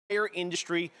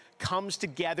industry comes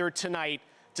together tonight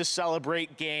to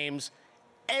celebrate games.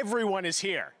 Everyone is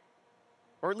here.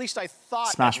 Or at least I thought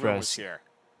Smash everyone Bros. was here.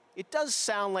 It does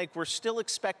sound like we're still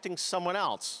expecting someone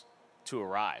else to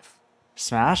arrive.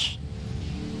 Smash?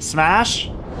 Smash?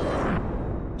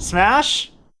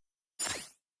 Smash?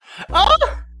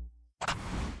 Ah!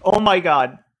 Oh my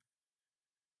god.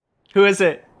 Who is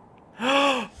it?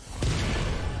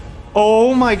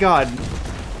 Oh my god.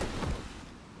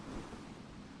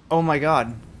 Oh my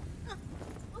god.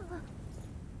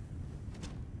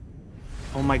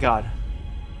 Oh my god.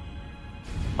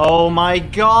 Oh my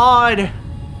god!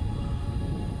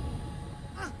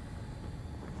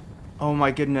 Oh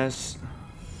my goodness.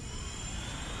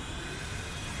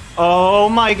 Oh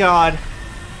my god.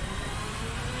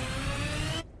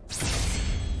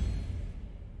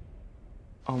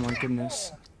 Oh my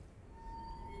goodness.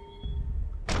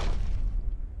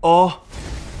 Oh.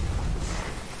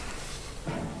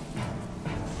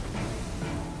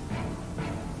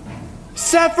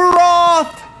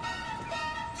 Sephiroth!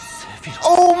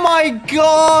 Oh my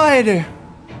god!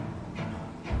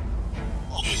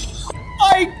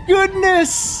 My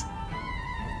goodness!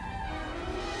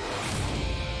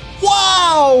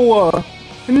 Wow!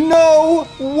 No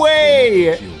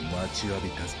way!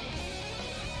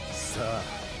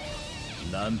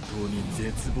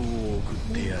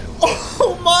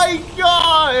 Oh my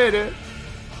god!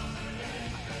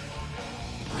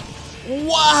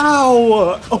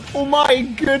 Wow! Oh my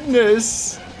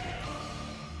goodness!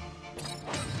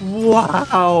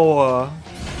 Wow!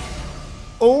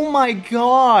 Oh my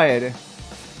god!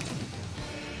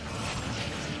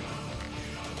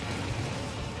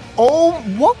 Oh,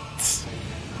 what?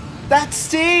 That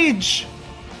stage!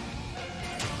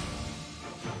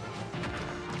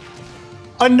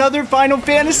 Another Final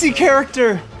Fantasy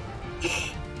character!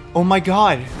 Oh my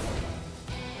god.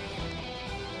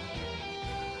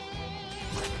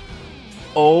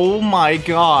 Oh my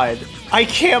god. I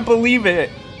can't believe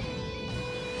it.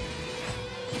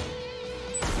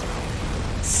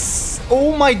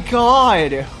 Oh my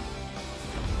god.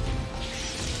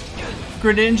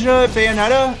 Greninja,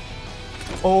 Bayonetta?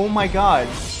 Oh my god.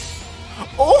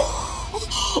 Oh!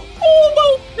 Oh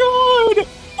my god!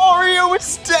 Mario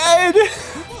is dead!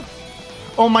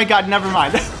 Oh my god, never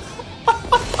mind.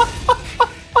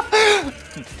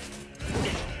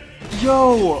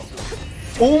 Yo!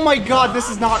 Oh my god, this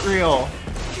is not real.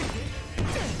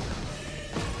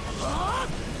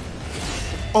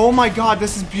 Oh my god,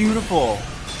 this is beautiful.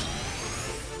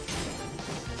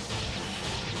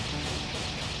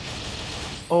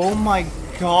 Oh my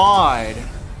god.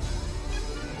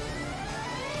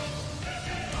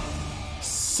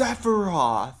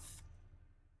 Sephiroth.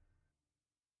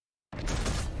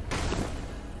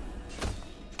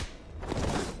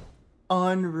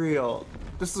 Unreal.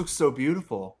 This looks so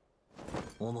beautiful.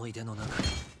 I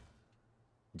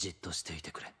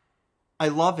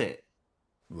love it.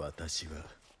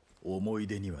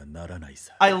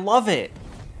 I love it.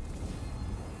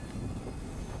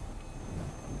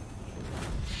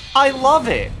 I love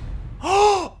it.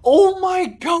 Oh my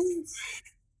god.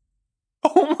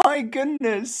 Oh my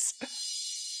goodness.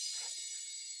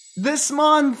 This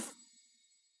month.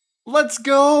 Let's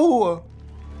go.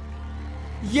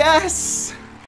 Yes.